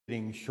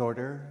Getting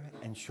shorter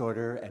and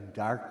shorter, and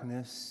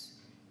darkness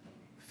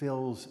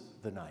fills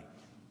the night.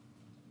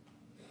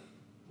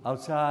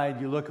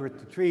 Outside, you look at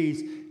the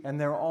trees, and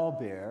they're all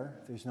bare.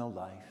 There's no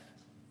life.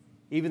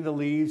 Even the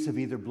leaves have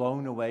either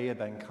blown away or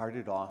been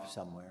carted off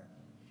somewhere.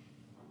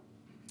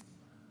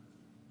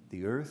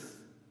 The earth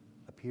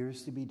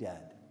appears to be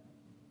dead,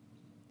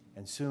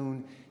 and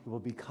soon it will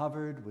be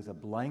covered with a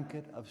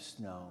blanket of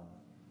snow,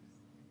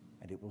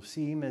 and it will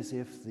seem as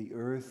if the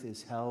earth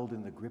is held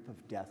in the grip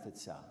of death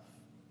itself.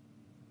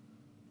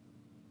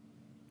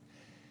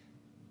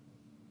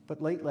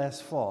 But late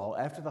last fall,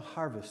 after the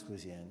harvest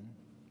was in,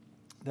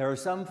 there are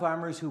some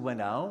farmers who went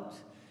out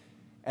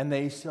and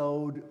they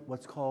sowed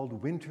what's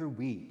called winter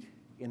wheat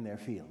in their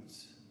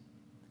fields.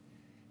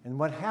 And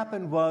what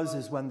happened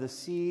was when the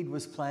seed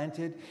was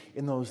planted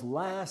in those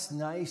last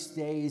nice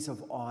days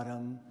of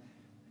autumn,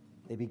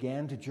 they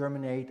began to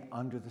germinate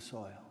under the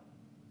soil.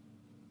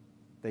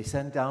 They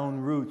sent down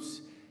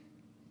roots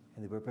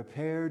and they were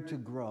prepared to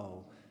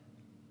grow.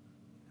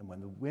 And when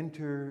the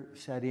winter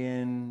set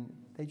in,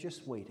 they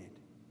just waited.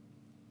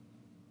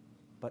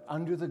 But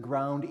under the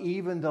ground,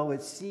 even though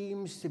it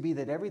seems to be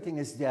that everything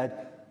is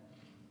dead,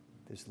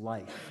 there's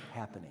life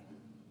happening.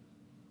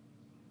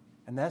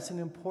 And that's an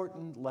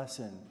important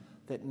lesson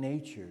that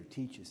nature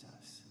teaches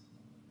us.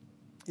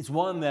 It's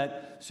one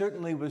that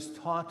certainly was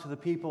taught to the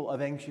people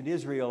of ancient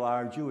Israel,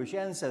 our Jewish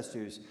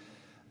ancestors.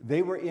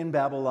 They were in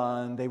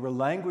Babylon. They were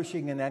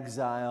languishing in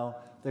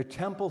exile. Their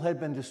temple had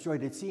been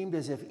destroyed. It seemed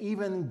as if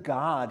even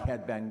God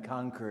had been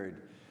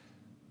conquered.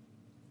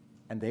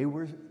 And they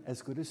were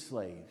as good as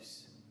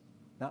slaves.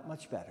 Not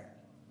much better.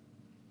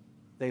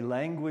 They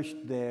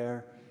languished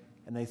there,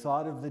 and they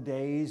thought of the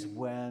days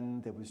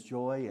when there was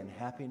joy and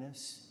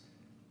happiness,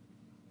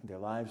 and their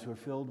lives were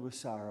filled with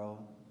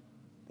sorrow.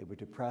 They were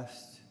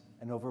depressed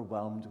and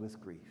overwhelmed with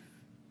grief.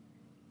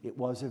 It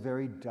was a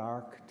very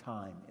dark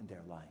time in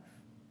their life.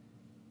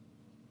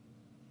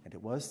 And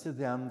it was to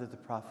them that the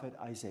prophet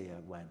Isaiah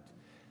went.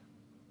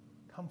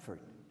 Comfort,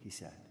 he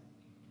said.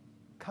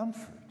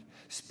 Comfort.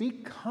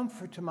 Speak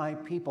comfort to my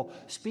people.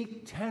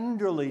 Speak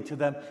tenderly to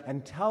them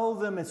and tell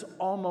them it's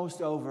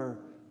almost over,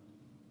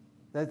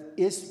 that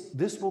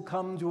this will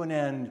come to an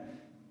end,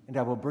 and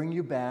I will bring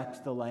you back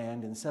to the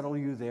land and settle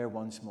you there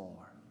once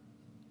more.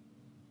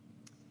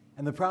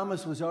 And the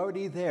promise was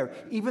already there,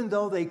 even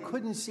though they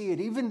couldn't see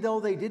it, even though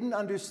they didn't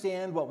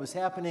understand what was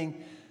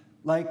happening,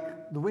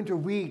 like the winter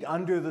wheat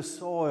under the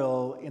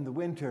soil in the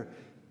winter.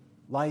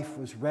 Life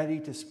was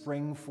ready to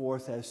spring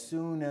forth as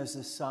soon as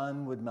the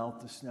sun would melt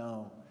the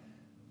snow.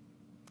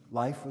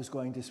 Life was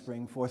going to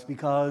spring forth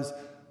because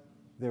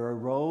there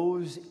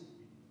arose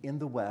in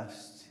the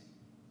west,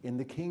 in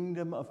the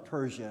kingdom of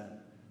Persia,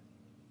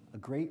 a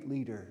great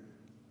leader,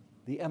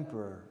 the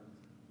emperor,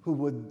 who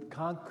would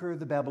conquer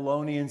the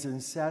Babylonians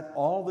and set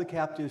all the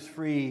captives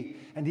free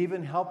and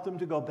even help them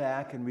to go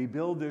back and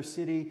rebuild their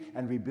city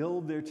and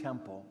rebuild their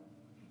temple.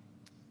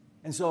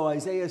 And so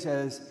Isaiah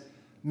says,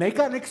 make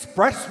an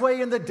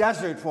expressway in the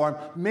desert for him.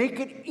 Make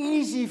it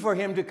easy for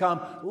him to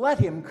come. Let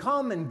him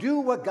come and do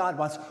what God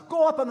wants.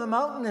 Go up on the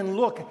mountain and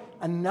look.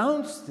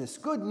 Announce this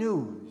good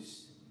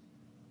news.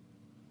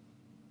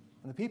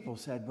 And the people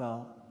said,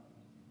 well,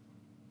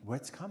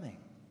 what's coming?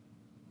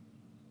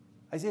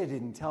 Isaiah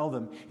didn't tell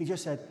them. He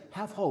just said,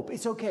 have hope.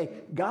 It's okay.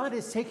 God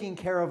is taking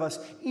care of us.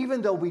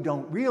 Even though we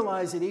don't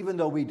realize it, even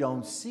though we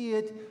don't see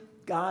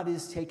it, God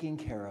is taking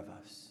care of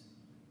us.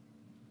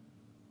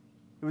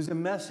 It was a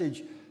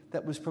message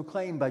that was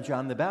proclaimed by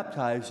John the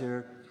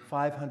Baptizer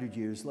 500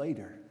 years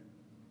later.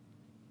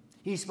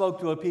 He spoke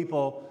to a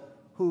people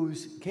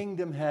whose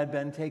kingdom had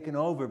been taken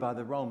over by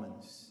the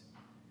Romans.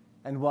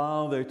 And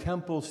while their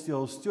temple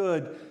still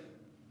stood,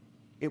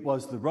 it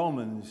was the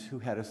Romans who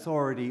had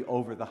authority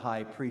over the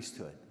high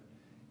priesthood.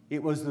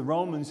 It was the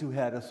Romans who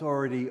had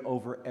authority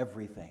over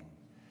everything.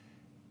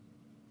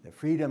 Their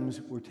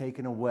freedoms were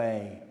taken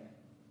away,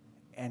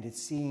 and it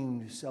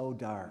seemed so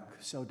dark,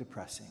 so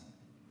depressing.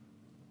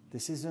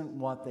 This isn't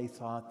what they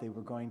thought they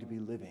were going to be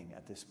living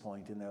at this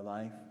point in their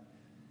life.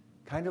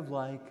 Kind of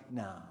like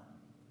now,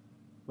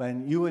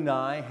 when you and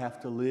I have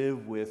to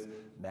live with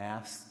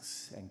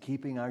masks and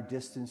keeping our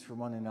distance from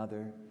one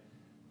another.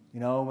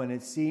 You know, when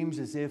it seems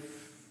as if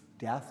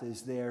death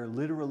is there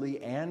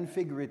literally and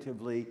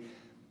figuratively,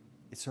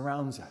 it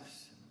surrounds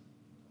us.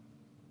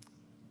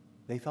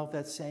 They felt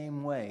that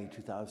same way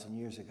 2,000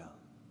 years ago.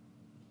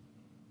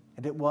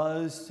 And it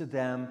was to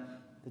them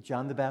that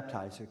John the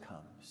Baptizer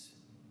comes.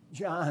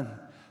 John,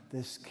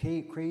 this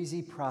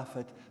crazy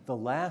prophet, the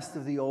last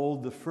of the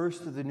Old, the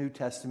first of the New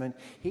Testament,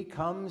 he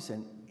comes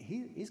and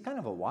he's kind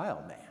of a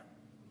wild man.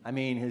 I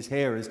mean, his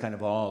hair is kind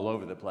of all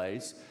over the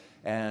place.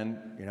 And,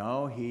 you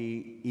know,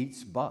 he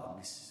eats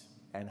bugs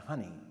and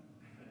honey.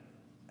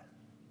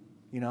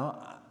 You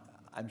know,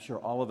 I'm sure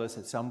all of us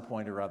at some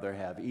point or other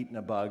have eaten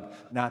a bug,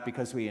 not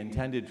because we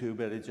intended to,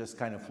 but it just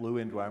kind of flew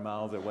into our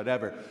mouth or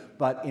whatever.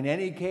 But in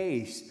any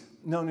case,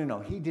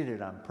 no, he did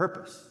it on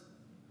purpose.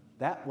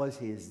 That was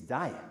his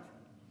diet.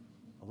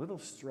 A little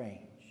strange.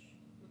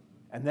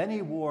 And then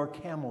he wore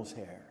camel's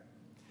hair,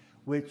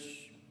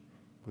 which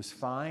was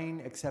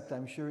fine, except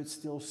I'm sure it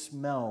still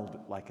smelled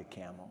like a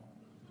camel.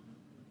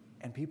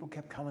 And people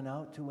kept coming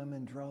out to him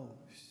in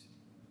droves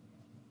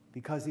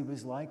because he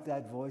was like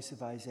that voice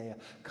of Isaiah.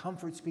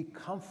 Comfort, speak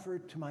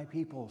comfort to my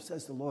people,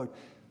 says the Lord.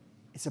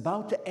 It's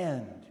about to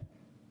end.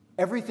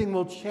 Everything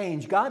will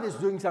change. God is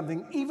doing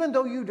something. Even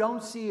though you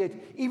don't see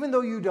it, even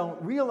though you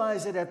don't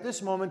realize it at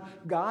this moment,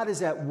 God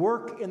is at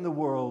work in the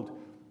world,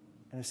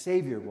 and a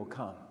Savior will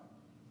come.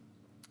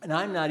 And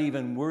I'm not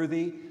even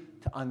worthy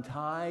to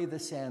untie the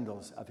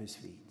sandals of his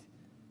feet.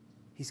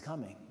 He's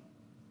coming.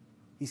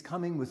 He's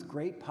coming with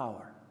great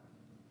power,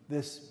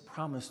 this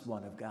promised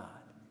one of God.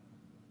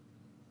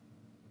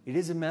 It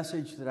is a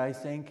message that I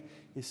think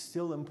is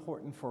still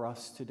important for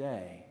us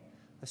today,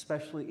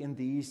 especially in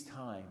these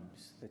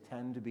times that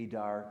tend to be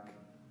dark,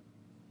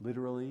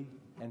 literally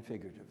and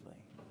figuratively.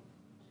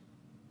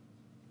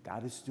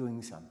 God is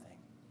doing something.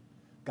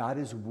 God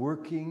is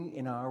working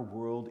in our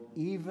world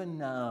even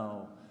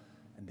now,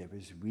 and there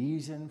is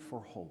reason for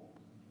hope.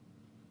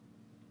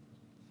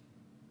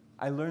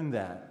 I learned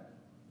that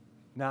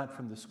not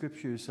from the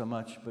scriptures so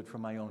much, but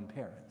from my own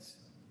parents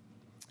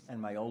and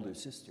my older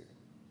sister.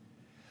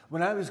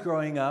 When I was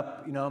growing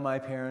up, my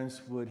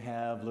parents would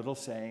have little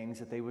sayings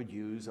that they would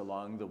use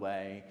along the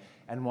way,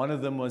 and one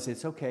of them was,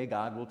 "It's okay,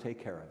 God will take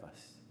care of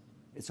us.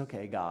 It's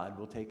okay, God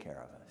will take care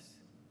of us."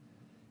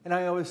 And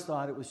I always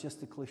thought it was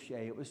just a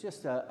cliche. It was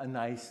just a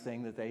nice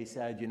thing that they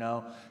said,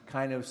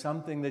 kind of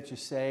something that you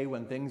say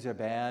when things are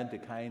bad to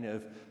kind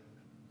of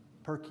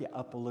perk you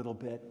up a little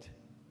bit.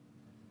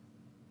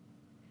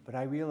 But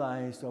I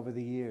realized over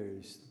the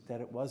years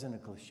that it wasn't a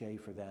cliche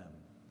for them.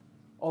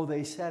 Oh,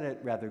 they said it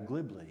rather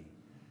glibly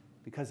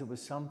because it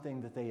was something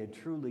that they had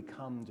truly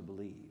come to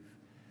believe.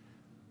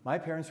 My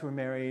parents were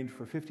married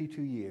for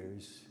 52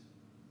 years,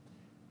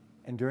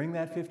 and during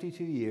that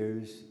 52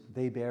 years,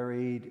 they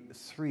buried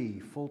 3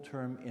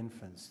 full-term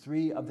infants.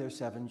 3 of their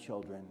 7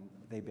 children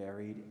they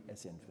buried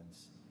as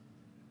infants.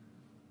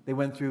 They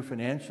went through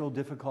financial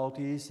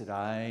difficulties that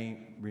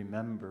I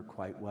remember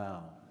quite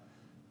well.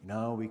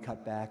 We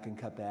cut back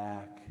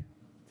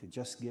to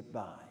just get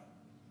by.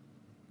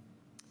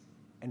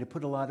 And it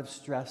put a lot of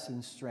stress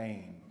and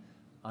strain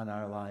on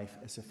our life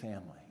as a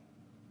family.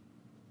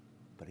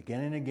 But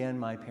again and again,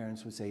 my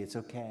parents would say, "It's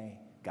okay,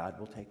 God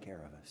will take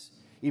care of us."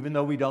 Even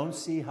though we don't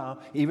see how,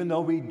 even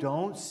though we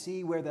don't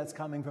see where that's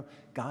coming from,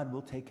 God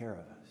will take care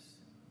of us.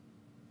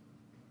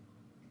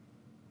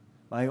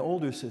 My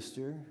older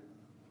sister,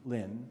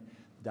 Lynn,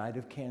 died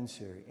of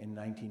cancer in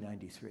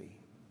 1993.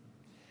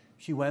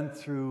 She went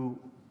through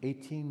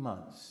 18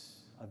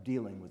 months of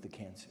dealing with the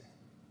cancer.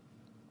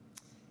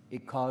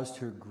 It caused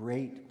her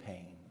great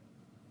pain.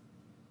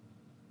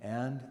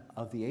 And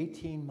of the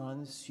 18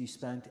 months, she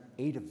spent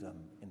 8 of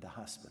them in the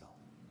hospital.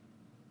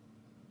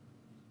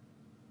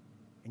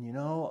 And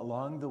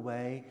along the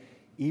way,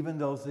 even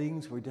though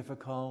things were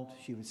difficult,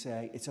 she would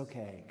say, "It's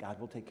okay, God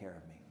will take care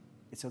of me.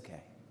 It's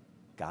okay,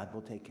 God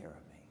will take care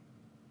of me."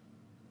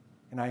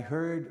 And I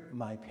heard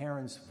my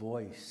parents'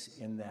 voice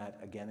in that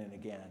again and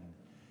again.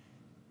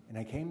 And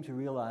I came to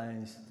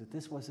realize that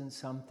this wasn't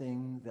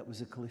something that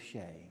was a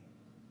cliche,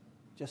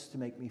 just to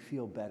make me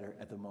feel better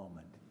at the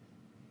moment.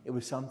 It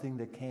was something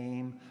that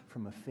came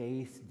from a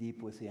faith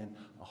deep within,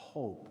 a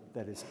hope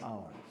that is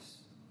ours.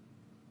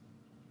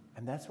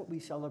 And that's what we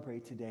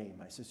celebrate today,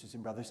 my sisters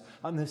and brothers.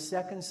 On the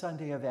second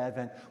Sunday of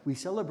Advent, we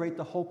celebrate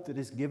the hope that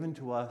is given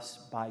to us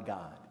by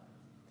God.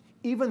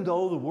 Even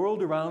though the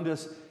world around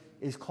us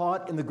is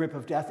caught in the grip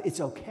of death,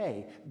 it's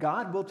okay.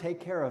 God will take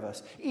care of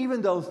us.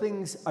 Even though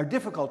things are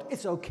difficult,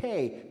 it's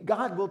okay.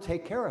 God will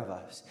take care of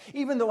us.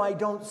 Even though I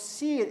don't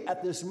see it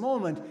at this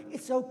moment,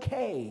 it's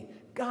okay.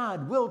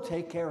 God will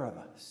take care of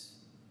us.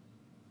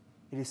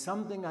 It is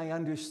something I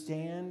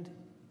understand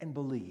and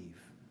believe.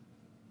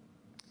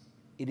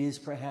 It is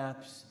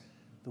perhaps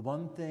the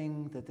one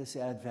thing that this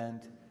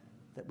Advent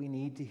that we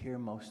need to hear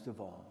most of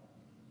all.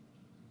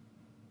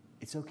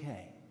 It's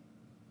okay.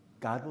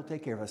 God will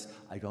take care of us.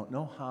 I don't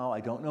know how.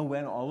 I don't know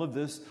when all of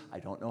this.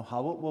 I don't know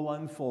how it will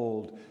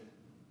unfold.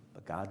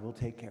 But God will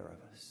take care of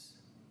us.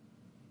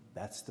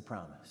 That's the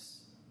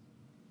promise.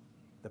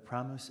 The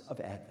promise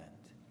of Advent.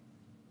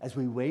 As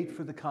we wait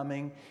for the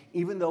coming,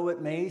 even though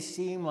it may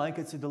seem like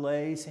it's a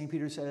delay, St.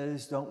 Peter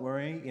says, don't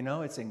worry.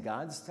 It's in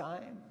God's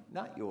time,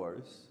 not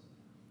yours.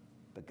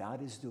 But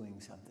God is doing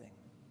something.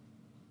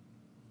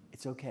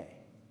 It's okay.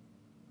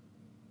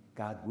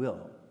 God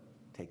will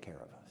take care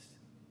of us.